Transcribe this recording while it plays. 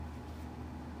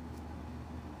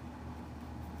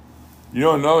You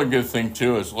know, another good thing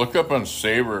too is look up on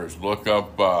Sabres, look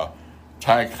up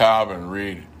Ty Cobb and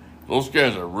Reed. Those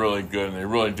guys are really good, and they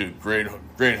really do great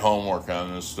homework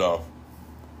on this stuff.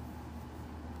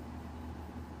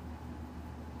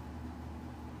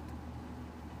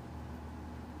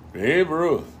 Babe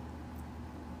Ruth.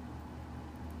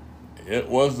 It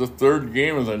was the third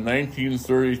game of the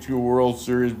 1932 World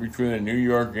Series between the New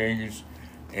York Yankees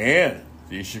and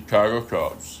the Chicago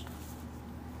Cubs.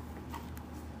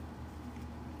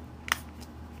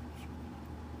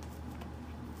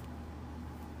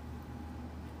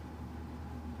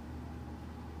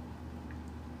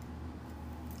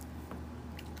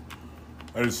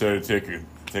 I decided to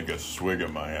take a swig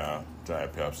of my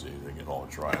Diet Pepsi to get all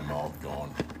dry mouth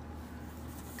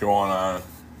going on.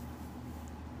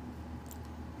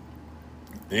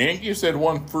 The Yankees had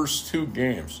won first two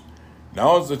games.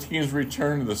 Now as the teams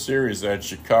return to the series at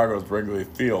Chicago's Wrigley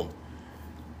Field,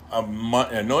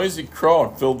 a noisy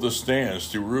crowd filled the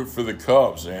stands to root for the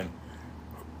Cubs and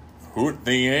hoot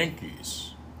the Yankees.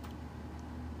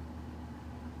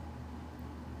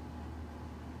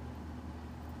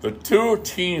 The two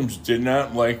teams did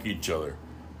not like each other.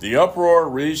 The uproar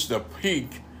reached a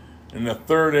peak in the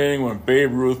third inning when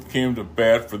Babe Ruth came to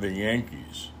bat for the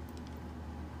Yankees.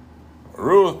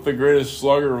 Ruth, the greatest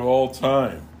slugger of all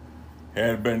time,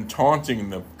 had been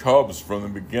taunting the Cubs from the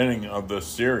beginning of the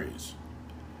series.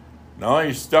 Now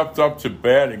he stepped up to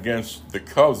bat against the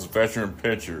Cubs' veteran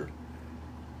pitcher,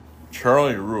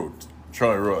 Charlie Ruth.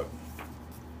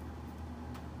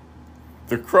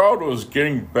 The crowd was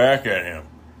getting back at him.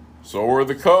 So were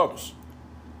the Cubs,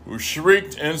 who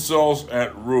shrieked insults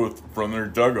at Ruth from their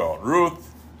dugout.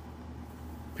 Ruth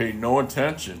paid no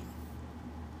attention,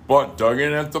 but dug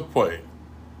in at the plate.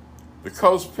 The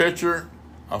Cubs pitcher,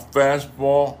 a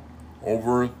fastball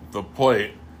over the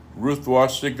plate, Ruth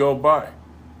watched it go by.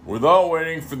 Without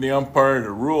waiting for the umpire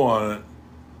to rule on it,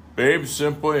 Babe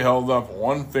simply held up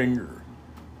one finger,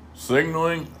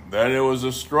 signaling that it was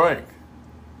a strike.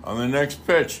 On the next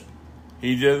pitch,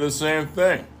 he did the same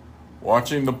thing,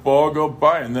 watching the ball go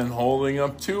by and then holding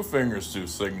up two fingers to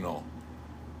signal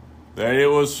that it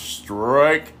was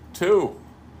strike two.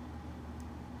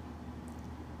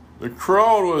 The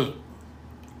crowd was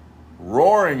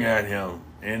roaring at him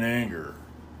in anger.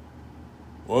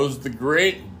 Was the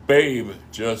great Babe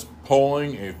just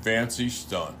pulling a fancy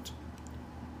stunt?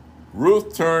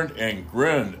 Ruth turned and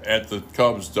grinned at the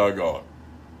Cubs dugout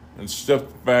and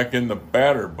stepped back in the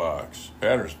batter's box.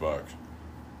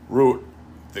 Ruth,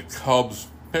 the Cubs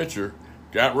pitcher,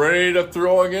 got ready to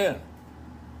throw again.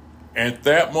 At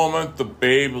that moment, the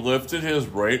Babe lifted his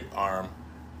right arm,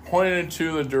 pointed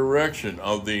to the direction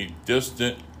of the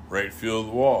distant right field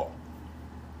wall.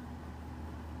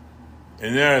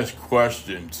 And that is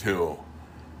question two.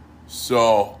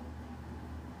 So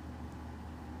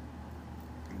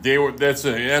that's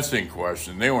in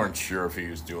question. They weren't sure if he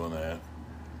was doing that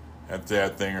at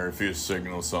that thing or if he was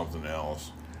signaling something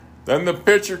else. Then the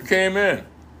pitcher came in.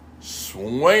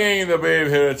 Swinging, the Babe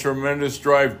hit a tremendous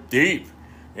drive deep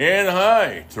and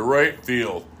high to right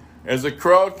field. As the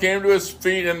crowd came to his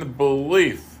feet in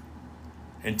disbelief,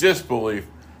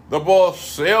 the ball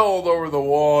sailed over the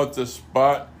wall at the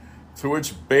spot to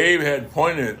which Babe had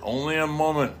pointed only a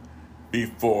moment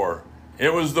before.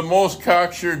 It was the most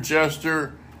cocksure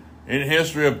gesture in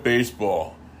history of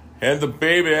baseball. Had the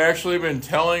Babe actually been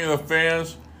telling the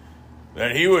fans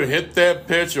that he would hit that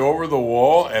pitch over the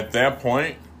wall at that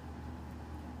point?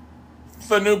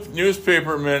 The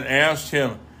newspaperman asked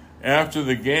him after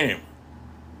the game.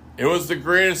 It was the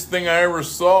greatest thing I ever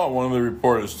saw, one of the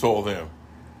reporters told him.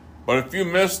 But if you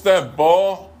missed that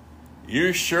ball,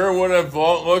 you sure would have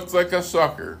looked like a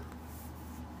sucker.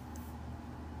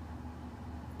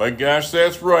 By gosh,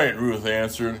 that's right, Ruth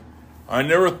answered. I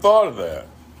never thought of that.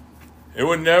 It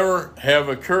would never have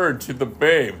occurred to the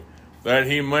Babe that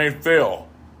he might fail,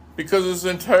 because his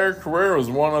entire career was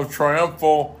one of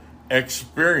triumphal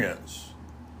experience.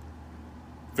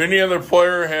 If any other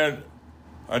player had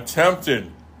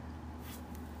attempted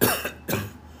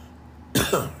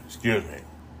excuse me.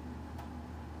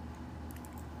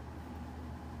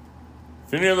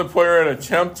 If any other player had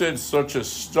attempted such a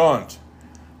stunt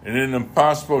in an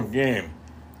impossible game,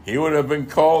 he would have been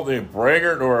called a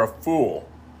braggart or a fool.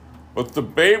 But the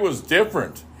Babe was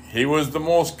different. He was the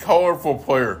most colorful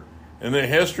player in the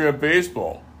history of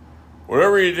baseball.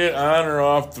 Whatever he did on or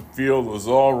off the field was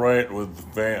all right with the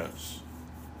fans.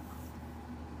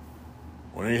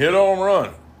 When he hit a home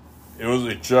run, it was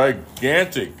a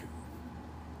gigantic.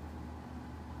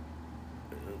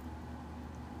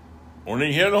 When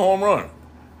he hit a home run,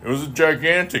 it was a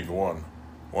gigantic one.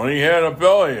 When he had a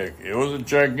bellyache, it was a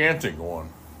gigantic one.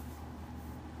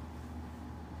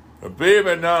 But Babe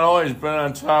had not always been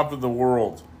on top of the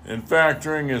world. In fact,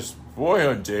 during his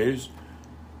boyhood days,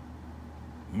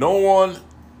 no one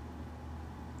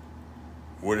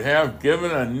would have given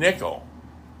a nickel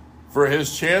for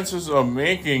his chances of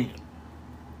making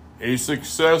a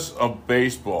success of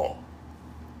baseball.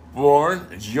 Born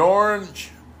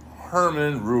George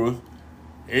Herman Ruth,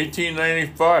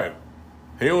 1895.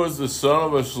 He was the son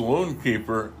of a saloon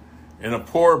keeper in a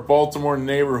poor Baltimore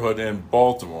neighborhood in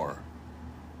Baltimore.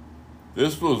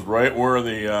 This was right where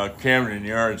the Camden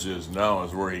Yards is now,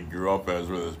 is where he grew up as,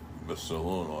 where the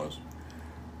saloon was.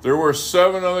 There were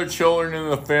 7 other children in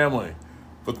the family,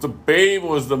 but the Babe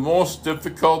was the most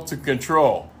difficult to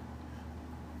control.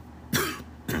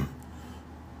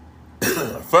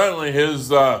 Finally,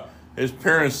 his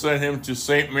parents sent him to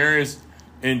St. Mary's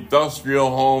Industrial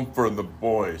Home for the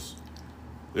Boys.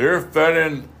 They were fed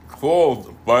and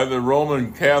clothed by the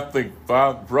Roman Catholic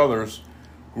brothers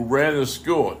who ran the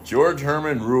school. George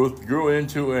Herman Ruth grew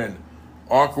into an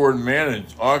awkward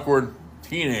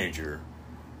teenager.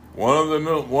 One of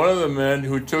the men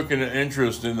who took an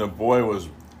interest in the boy was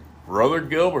Brother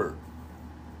Gilbert.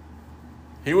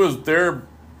 He has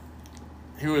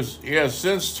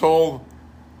since told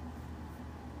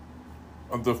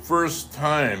of the first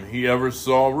time he ever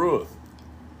saw Ruth.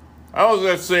 I was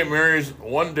at St. Mary's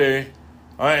one day.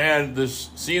 I had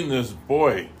seen this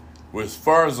boy, who, as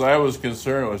far as I was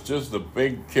concerned, was just a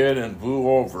big kid in blue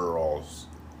overalls.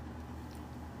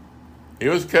 He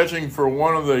was catching for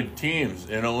one of the teams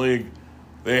in a league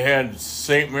they had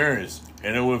St. Mary's,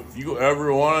 and if you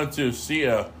ever wanted to see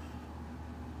a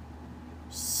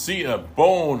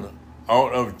bone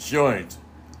out of joint,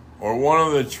 or one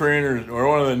of the trainers, or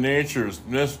one of the nature's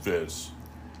misfits,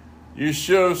 you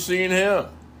should have seen him.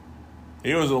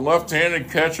 He was a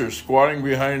left-handed catcher squatting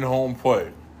behind home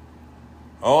plate.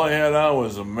 All he had on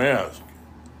was a mask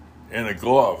and a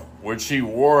glove, which he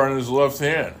wore on his left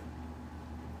hand.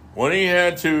 When he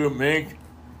had to make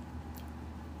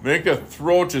a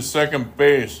throw to second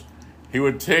base, he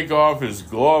would take off his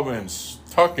glove and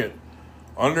tuck it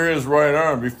under his right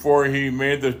arm before he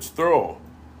made the throw.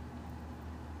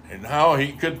 And how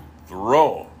he could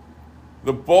throw.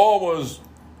 The ball was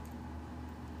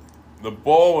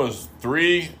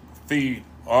 3 feet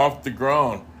off the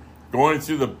ground, going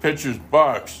through the pitcher's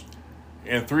box,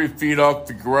 and 3 feet off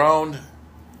the ground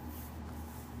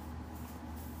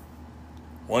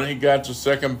when he got to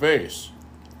second base.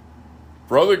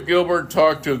 Brother Gilbert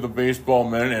talked to the baseball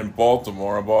men in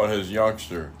Baltimore about his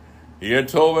youngster. He had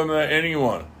told them that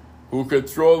anyone who could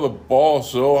throw the ball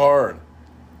so hard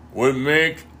would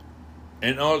make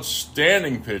an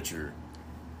outstanding pitcher.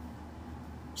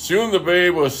 Soon the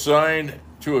Babe was signed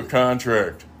to a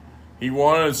contract. He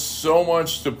wanted so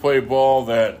much to play ball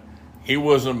that he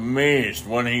was amazed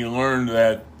when he learned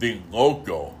that the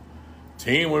local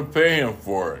team would pay him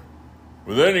for it.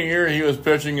 Within a year, he was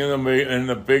pitching in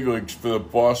the big leagues for the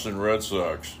Boston Red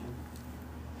Sox.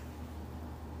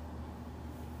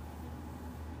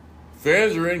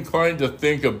 Fans are inclined to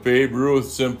think of Babe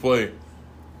Ruth simply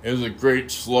as a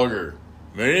great slugger.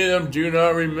 Many of them do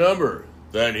not remember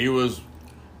that he was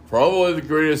probably the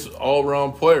greatest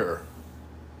all-around player.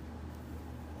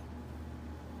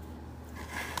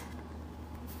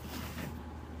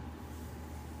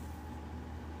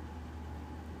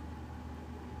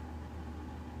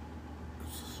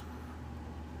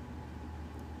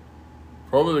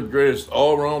 Probably the greatest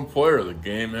all-around player the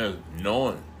game has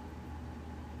known.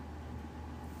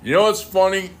 You know what's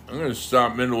funny? I'm going to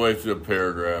stop midway through the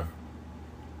paragraph.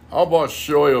 How about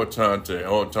Shohei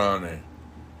Ohtani?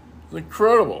 It's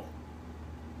incredible.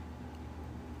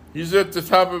 He's at the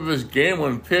top of his game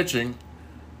when pitching,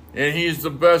 and he's the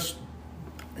best.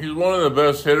 He's one of the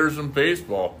best hitters in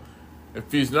baseball. If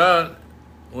he's not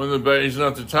he's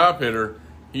not the top hitter,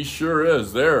 he sure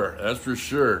is there. That's for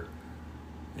sure.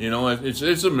 You know,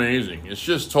 it's amazing. It's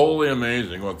just totally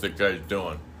amazing what the guy's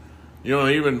doing. You know,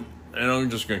 and I'm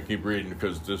just going to keep reading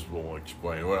because this will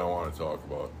explain what I want to talk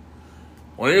about.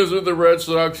 When he was with the Red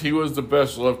Sox, he was the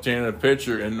best left-handed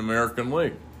pitcher in the American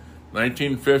League.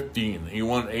 1915, he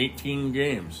won 18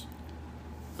 games.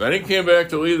 Then he came back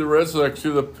to lead the Red Sox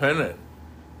to the pennant.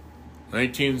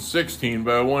 1916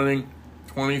 by winning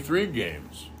 23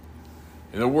 games.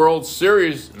 In the World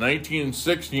Series, in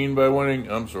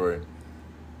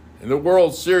the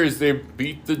World Series, they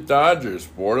beat the Dodgers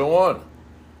 4-1.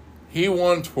 He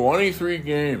won 23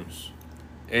 games,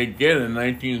 again in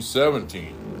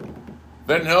 1917.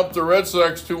 Then helped the Red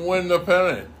Sox to win the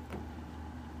pennant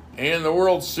and the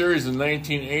World Series in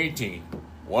 1918.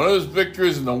 One of his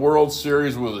victories in the World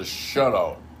Series was a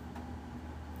shutout.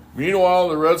 Meanwhile,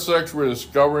 the Red Sox were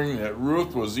discovering that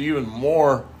Ruth was even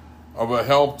more of a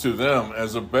help to them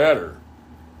as a batter.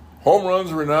 Home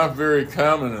runs were not very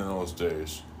common in those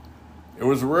days. It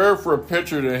was rare for a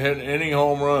pitcher to hit any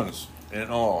home runs at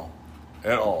all.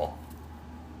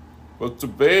 But the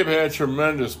Babe had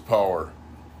tremendous power.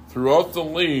 Throughout the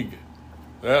league,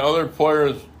 the other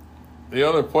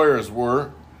players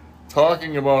were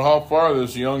talking about how far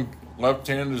this young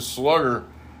left-handed slugger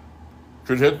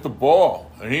could hit the ball,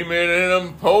 and he made an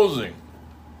imposing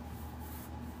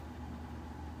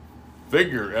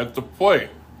figure at the plate.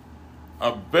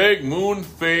 A big moon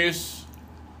face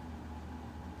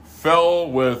fellow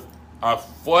with a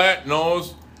flat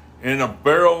nose and a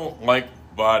barrel-like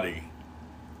body.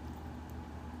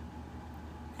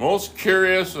 Most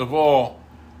curious of all,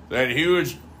 that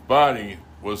huge body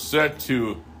was set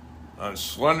to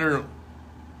slender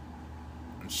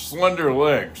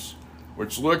legs,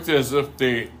 which looked as if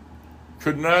they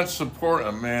could not support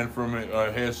a man from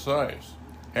his size,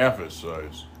 half his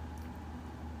size.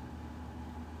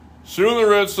 Soon the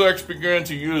Red Sox began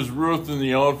to use Ruth in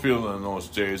the outfield in those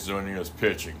days when he was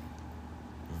pitching.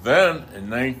 Then, in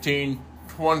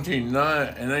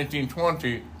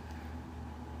 1920,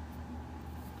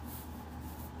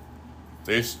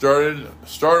 they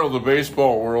startled the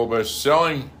baseball world by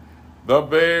selling the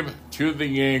Babe to the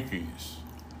Yankees.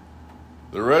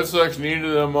 The Red Sox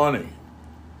needed the money.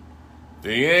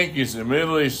 The Yankees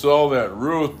immediately saw that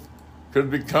Ruth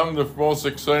could become the most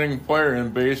exciting player in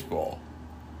baseball.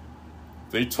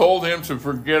 They told him to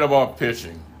forget about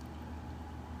pitching.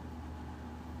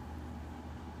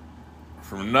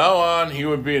 From now on, he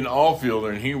would be an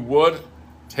outfielder, and he would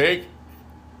take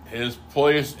his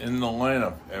place in the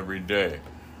lineup every day.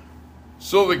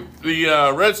 So the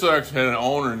Red Sox had an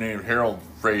owner named Harold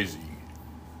Frazee.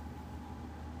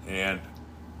 And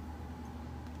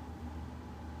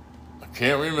I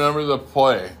can't remember the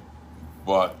play,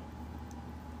 but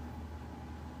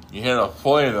he had a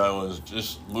play that was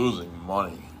just losing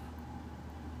money.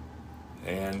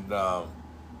 And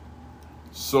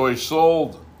so he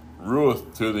sold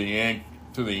Ruth to the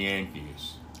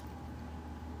Yankees.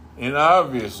 And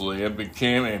obviously it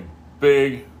became a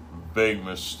big, big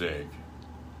mistake.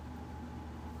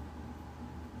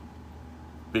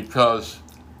 Because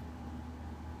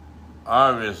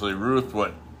obviously Ruth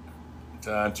went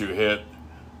on to hit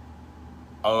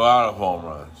a lot of home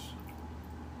runs.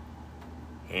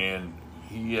 And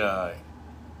he's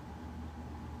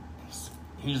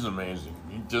amazing.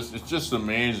 It's just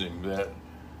amazing that,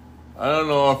 I don't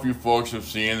know if you folks have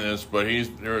seen this, but he's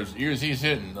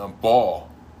hitting a ball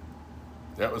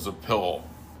that was a pillow,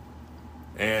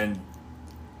 and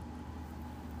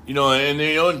and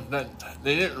they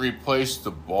didn't replace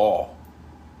the ball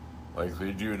like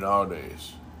they do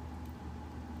nowadays.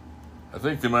 I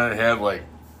think they might have had like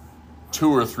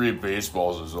 2 or 3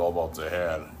 baseballs is all about they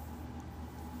had.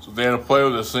 So they had to play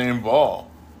with the same ball.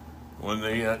 When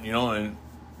they, and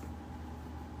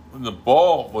when the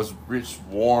ball was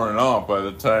worn out by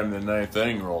the time the 9th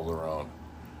inning rolled around.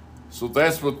 So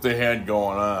that's what they had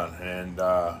going on. And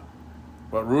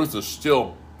but Ruth is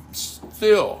still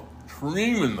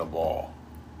creaming the ball.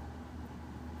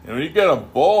 And when you get a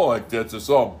ball like this, it's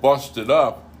all busted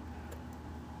up.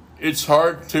 It's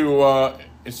hard to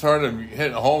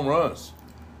hit home runs.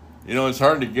 It's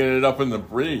hard to get it up in the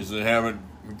breeze and have it,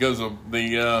 because of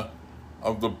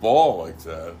the ball like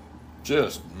that,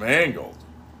 just mangled.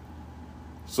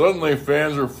 Suddenly,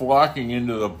 fans were flocking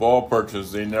into the ballparks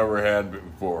as they never had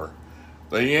before.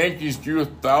 The Yankees drew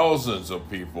thousands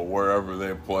of people wherever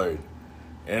they played,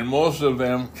 and most of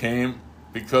them came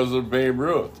because of Babe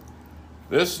Ruth.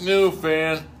 This new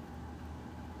fan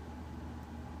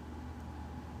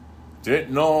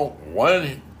didn't know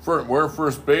where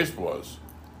first base was.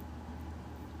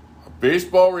 A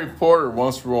baseball reporter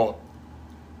once wrote,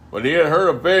 but he had heard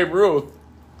of Babe Ruth,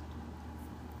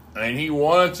 and he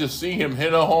wanted to see him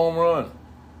hit a home run.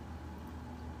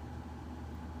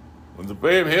 When the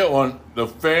Babe hit one, the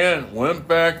fan went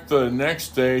back the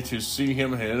next day to see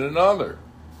him hit another.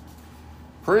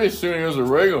 Pretty soon he was a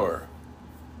regular,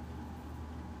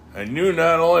 and knew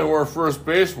not only where first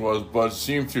base was, but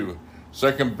seemed to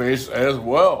second base as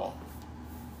well.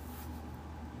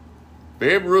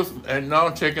 Babe Ruth had now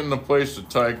taken the place of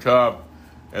Ty Cobb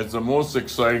as the most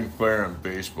exciting player in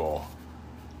baseball.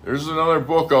 There's another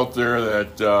book out there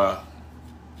that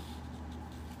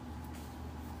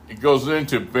it goes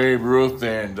into Babe Ruth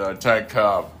and Ty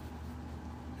Cobb,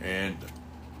 and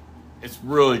it's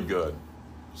really good.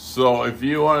 So if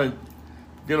you want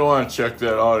to check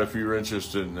that out if you're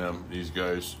interested in these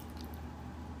guys.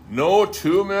 No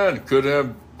two men could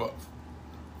have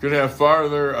been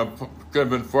farther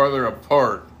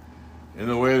apart in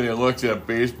the way they looked at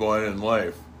baseball and in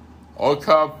life. All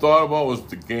Cobb thought about was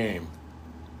the game.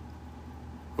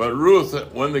 But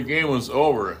Ruth, when the game was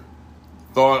over,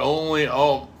 thought only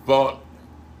about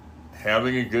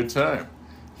having a good time.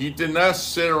 He did not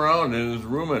sit around in his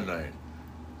room at night,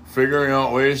 figuring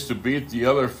out ways to beat the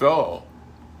other fellow.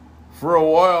 For a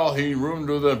while, he roomed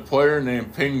with a player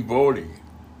named Ping Bodie.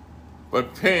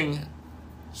 But Ping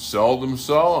seldom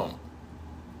saw him.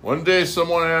 One day,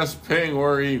 someone asked Ping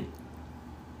whom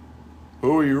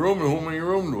he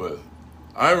roomed with.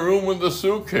 I roomed with the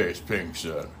suitcase, Ping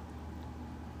said.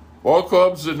 Ball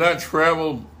clubs did not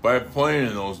travel by plane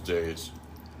in those days.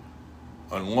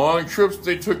 On long trips,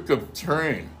 they took a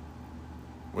train.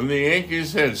 When the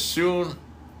Yankees had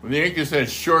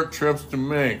short trips to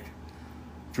make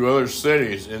to other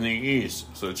cities in the East,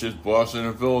 such as Boston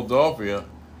and Philadelphia,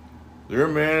 their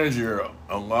manager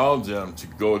allowed them to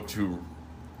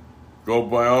go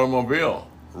by automobile.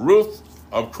 Ruth,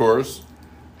 of course,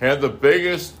 had the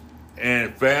biggest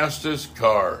and fastest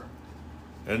car,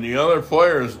 and the other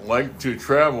players liked to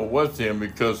travel with him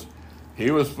because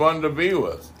he was fun to be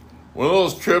with. One of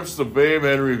those trips, the Babe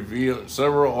had revealed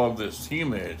several of his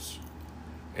teammates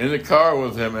in the car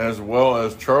with him, as well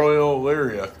as Charlie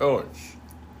O'Leary, a coach.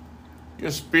 He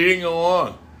was speeding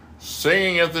along,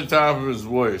 singing at the top of his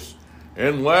voice,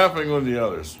 and laughing with the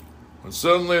others, when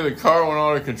suddenly the car went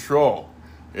out of control.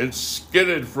 It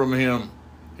skidded from him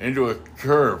into a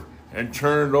curve and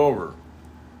turned over.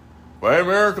 By a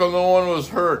miracle, no one was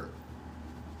hurt.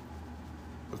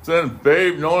 But then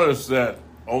Babe noticed that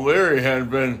O'Leary had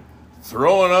been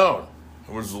thrown out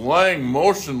and was lying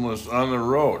motionless on the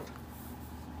road.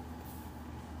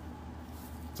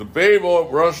 The Babe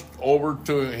rushed over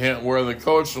to him where the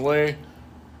coach lay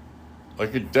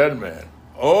like a dead man.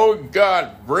 Oh,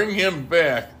 God, bring him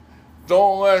back.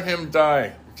 Don't let him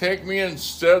die. Take me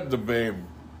instead, the Babe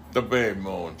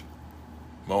moaned.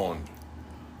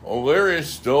 O'Leary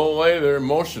still lay there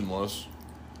motionless.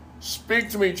 Speak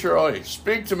to me, Charlie.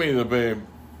 Speak to me, the Babe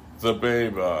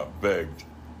begged.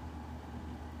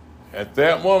 At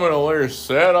that moment, O'Leary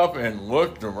sat up and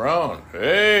looked around.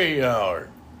 Hey, he hollered.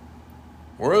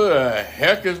 Where the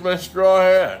heck is my straw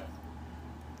hat?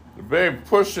 The Babe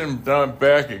pushed him down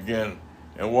back again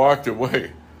and walked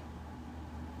away.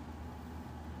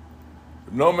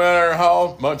 No matter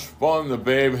how much fun the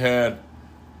Babe had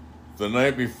the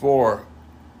night before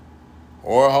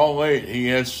or how late he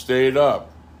had stayed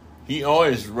up, he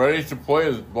always ready to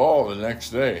play the ball the next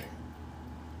day.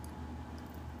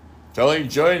 Till he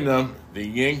joined them, the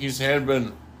Yankees had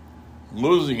been a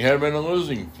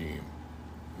losing team.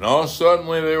 Now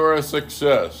suddenly they were a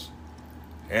success,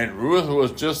 and Ruth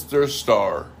was just their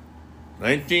star.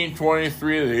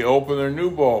 1923, they opened their new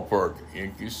ballpark,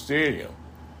 Yankee Stadium.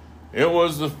 It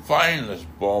was the finest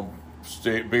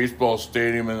baseball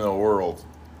stadium in the world.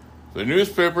 The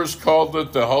newspapers called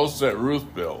it the house that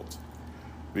Ruth built,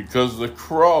 because the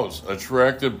crowds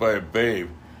attracted by Babe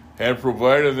had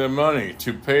provided the money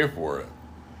to pay for it.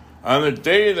 On the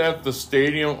day that the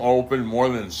stadium opened, more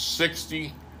than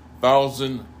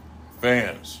 60,000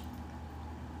 fans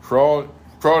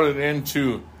crowded in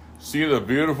to see the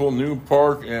beautiful new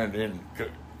park and to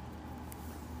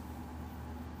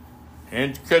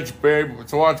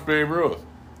watch Babe Ruth.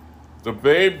 The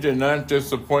Babe did not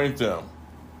disappoint them.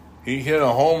 He hit a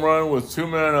home run with 2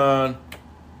 men on,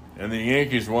 and the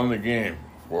Yankees won the game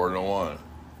 4-1.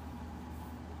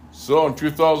 So in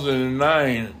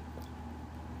 2009,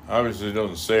 obviously it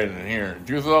doesn't say it in here. In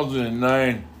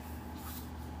 2009,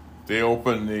 they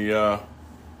opened the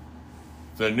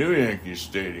new Yankee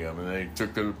Stadium, and they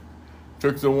took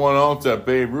the one out that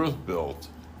Babe Ruth built,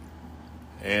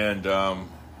 and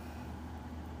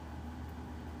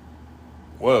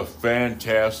what a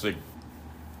fantastic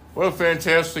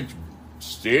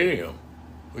stadium!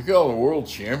 Look at all the world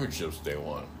championships they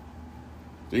won.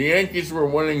 The Yankees were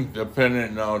winning the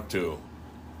pennant now too.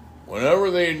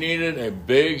 Whenever they needed a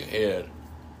big hit,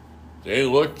 they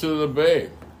looked to the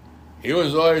Babe. He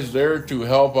was always there to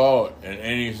help out in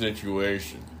any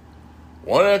situation.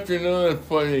 One afternoon,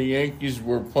 the Yankees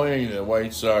were playing the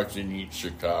White Sox in East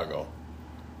Chicago.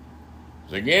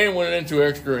 The game went into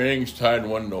extra innings tied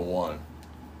 1-1.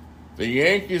 The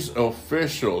Yankees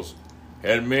officials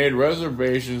had made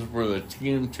reservations for the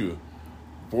team to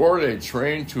board a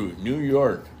train to New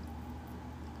York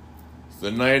the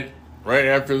night right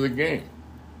after the game.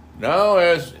 Now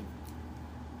as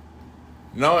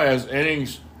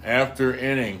innings after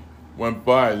inning went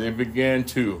by, they began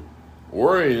to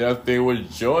worry that they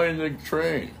would join the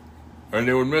train, or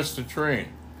they would miss the train.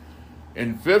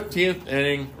 In 15th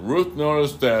inning, Ruth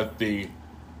noticed that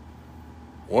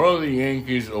one of the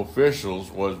Yankees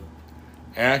officials was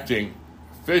acting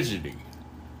fidgety.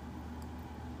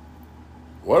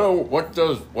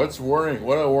 What's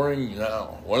worrying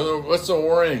now? What's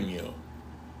worrying you?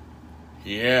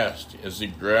 He asked as he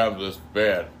grabbed this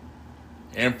bat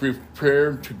and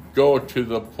prepared to go to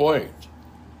the plate.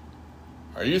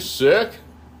 Are you sick?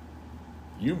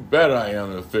 You bet I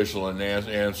am, the official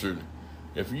answered.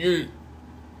 If you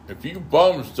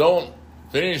bums don't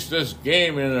finish this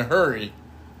game in a hurry,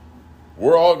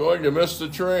 we're all going to miss the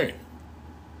train.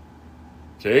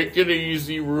 Take it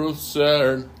easy, Ruth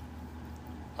said.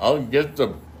 I'll get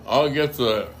us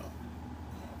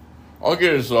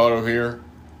out of here.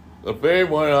 The babe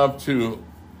went up to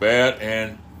bat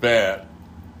and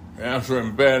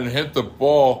hit the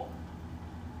ball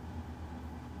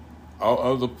out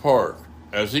of the park.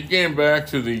 As he came back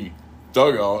to the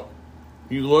dugout,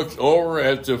 he looked over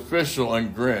at the official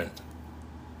and grinned.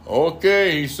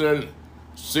 Okay, he said,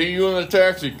 see you in the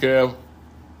taxi cab.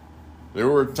 There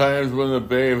were times when the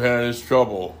babe had his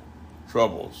troubles.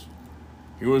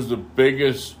 He was the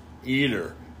biggest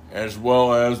eater as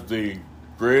well as the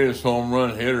greatest home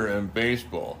run hitter in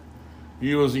baseball.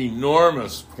 He was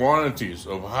enormous quantities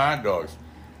of hot dogs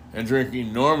and drank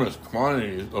enormous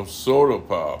quantities of soda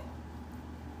pop.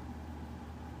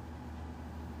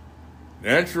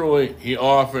 Naturally, he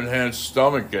often had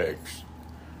stomach aches.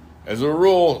 As a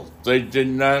rule, they did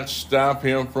not stop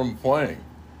him from playing.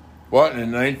 But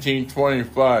in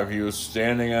 1925, he was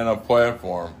standing on a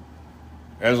platform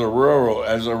at a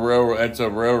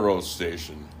railroad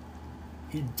station.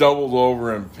 He doubled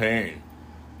over in pain,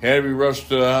 had to be rushed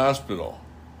to the hospital.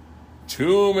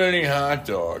 Too many hot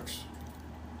dogs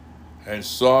and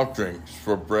soft drinks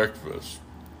for breakfast,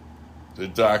 the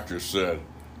doctor said.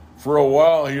 For a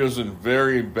while, he was in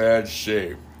very bad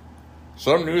shape.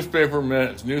 Some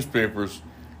newspapers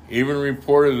even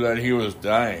reported that he was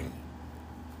dying.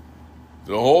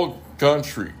 The whole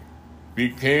country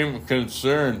became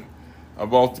concerned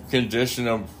about the condition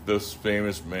of this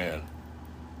famous man.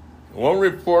 One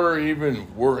reporter even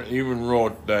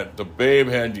wrote that the babe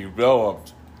had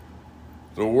developed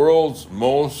the world's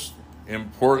most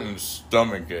important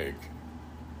stomachache.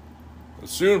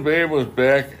 Soon Babe was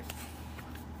back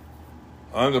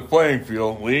on the playing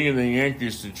field, leading the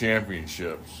Yankees to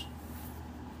championships.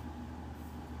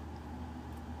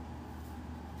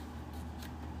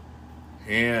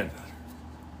 And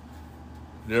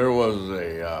there was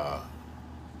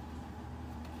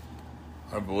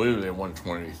I believe they won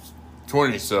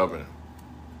 27.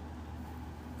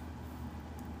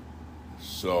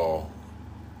 So,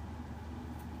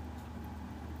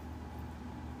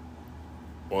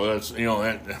 well, that's,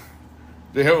 that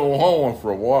they haven't won one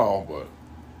for a while, but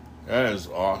that is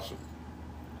awesome.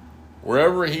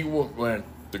 Wherever he went,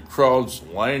 the crowds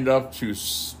lined up to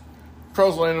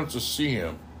see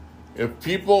him. If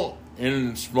people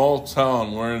in a small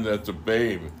town learned that the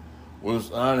babe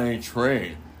was on a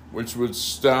train which would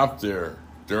stop there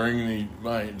during the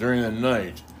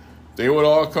night, they would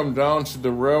all come down to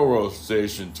the railroad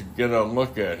station to get a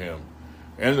look at him.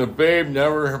 And the babe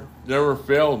never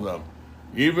failed them.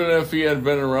 Even if he had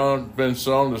been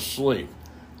sound asleep,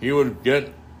 he would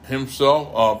get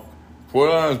himself up, put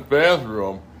on his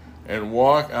bathrobe, and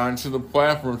walk onto the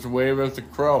platform to wave at the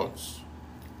crowds.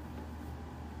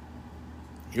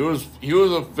 He was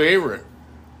a favorite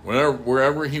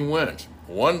wherever he went.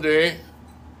 One day,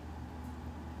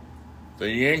 the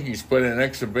Yankees played an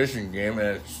exhibition game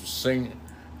at Sing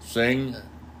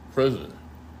Prison.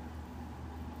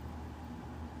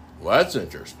 Well, that's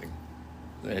interesting.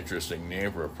 An interesting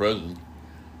name for a prison.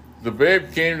 The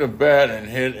babe came to bat and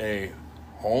hit a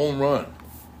home run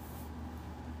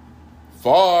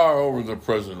far over the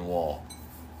prison wall.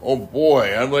 Oh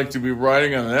boy, I'd like to be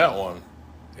riding on that one,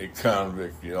 a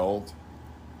convict yelled.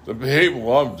 The babe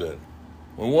loved it.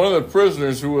 When one of the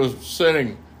prisoners who was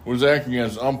acting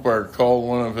as umpire called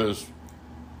one of his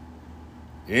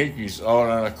Yankees out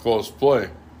on a close play,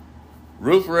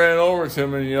 Ruth ran over to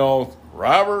him and yelled,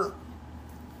 "Robert!"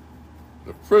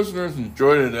 The prisoners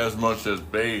enjoyed it as much as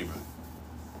Babe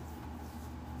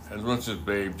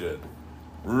did.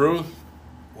 Ruth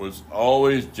was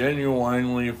always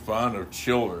genuinely fond of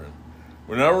children.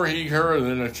 Whenever he heard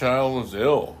that a child was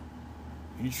ill,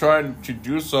 he tried to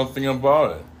do something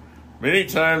about it. Many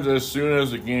times, as soon as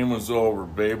the game was over,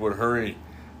 Babe would hurry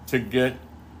to get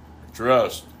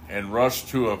dressed and rush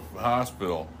to a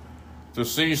hospital to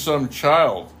see some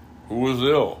child who was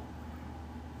ill.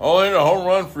 "I'll hit a home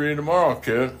run for you tomorrow,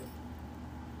 kid,"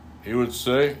 he would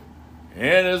say.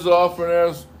 And as often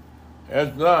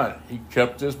as not, he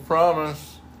kept his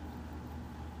promise.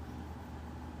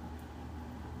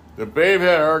 The Babe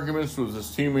had arguments with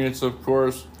his teammates, of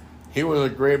course. He was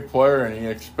a great player, and he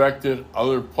expected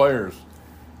other players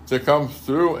to come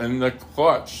through in the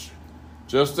clutch,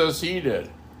 just as he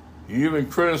did. He even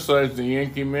criticized the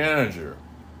Yankee manager.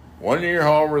 One year,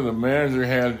 however, the manager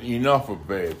had enough of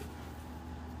Babe.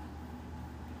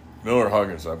 Miller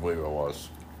Huggins, I believe it was.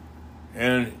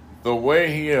 And the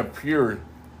way he appeared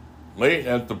late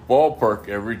at the ballpark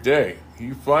every day,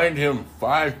 he fined him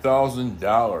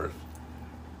 $5,000.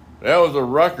 That was a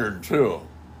record, too.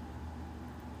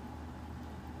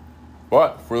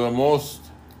 But for the most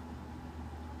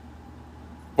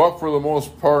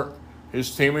part,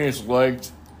 his teammates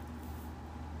liked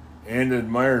and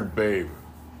admired Babe,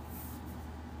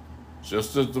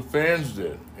 just as the fans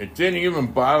did. It didn't even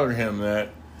bother him that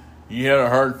he had a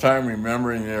hard time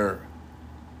remembering their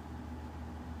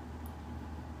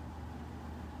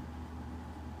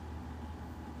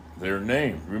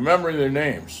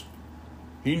names.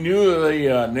 He knew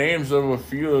the names of a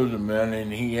few of the men,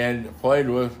 and he had played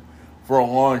with for a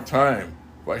long time,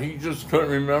 but he just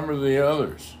couldn't remember the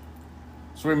others.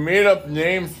 So he made up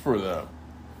names for them.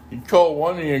 He called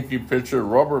one Yankee pitcher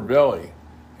Rubber Belly,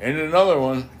 and another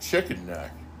one Chicken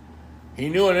Neck. He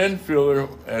knew an infielder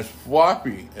as Flop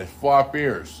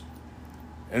Ears,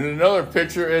 and another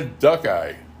pitcher as Duck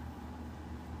Eye.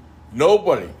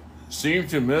 Nobody seemed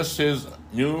to miss his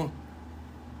new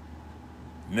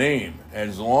name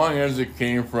as long as it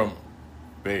came from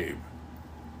Babe.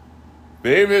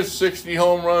 Babe hit 60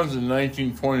 home runs in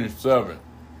 1927,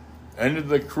 ended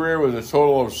the career with a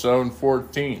total of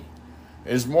 714.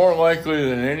 Is more likely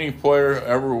than any player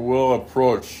ever will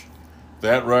approach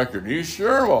that record. Are you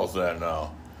sure about that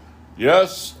now?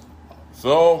 Yes.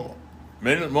 So,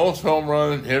 most home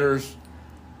run hitters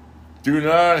do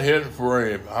not hit for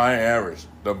a high average.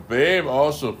 The Babe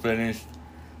also finished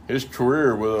his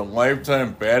career with a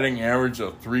lifetime batting average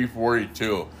of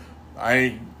 .342.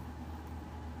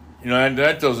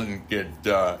 That doesn't get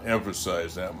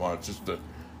emphasized that much. Just the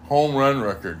home run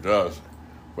record does.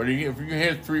 But if you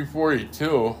hit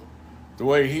 .342 the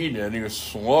way he did, he was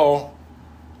slow,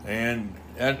 and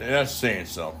that's saying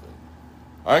something.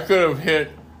 I could have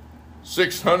hit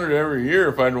 .600 every year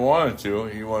if I'd wanted to,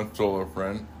 he once told a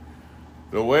friend.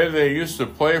 The way they used to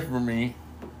play for me,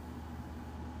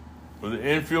 with the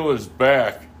infielder's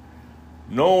back,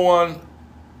 no one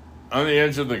on the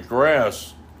edge of the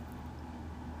grass,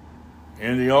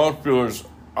 and the outfielders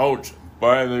out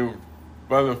by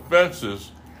the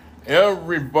fences,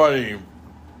 everybody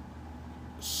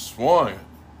swung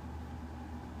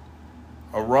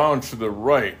around to the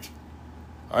right.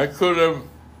 I could have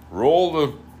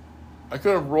rolled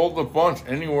the bunch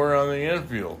anywhere on the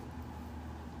infield,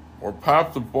 or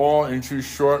popped the ball into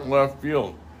short left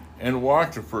field and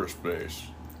walked to first base.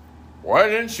 Why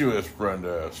didn't you? His friend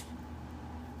asked.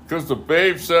 Because the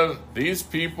Babe said these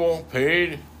people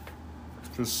paid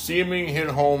to see me hit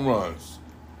home runs,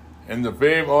 and the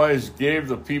Babe always gave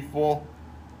the people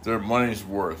their money's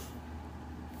worth.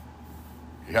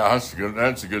 Yeah, that's good.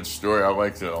 That's a good story. I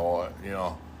liked it a lot.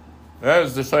 That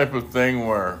is the type of thing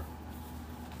where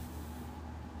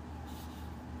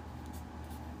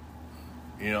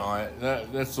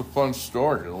that's a fun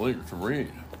story to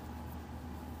read.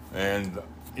 And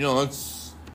it's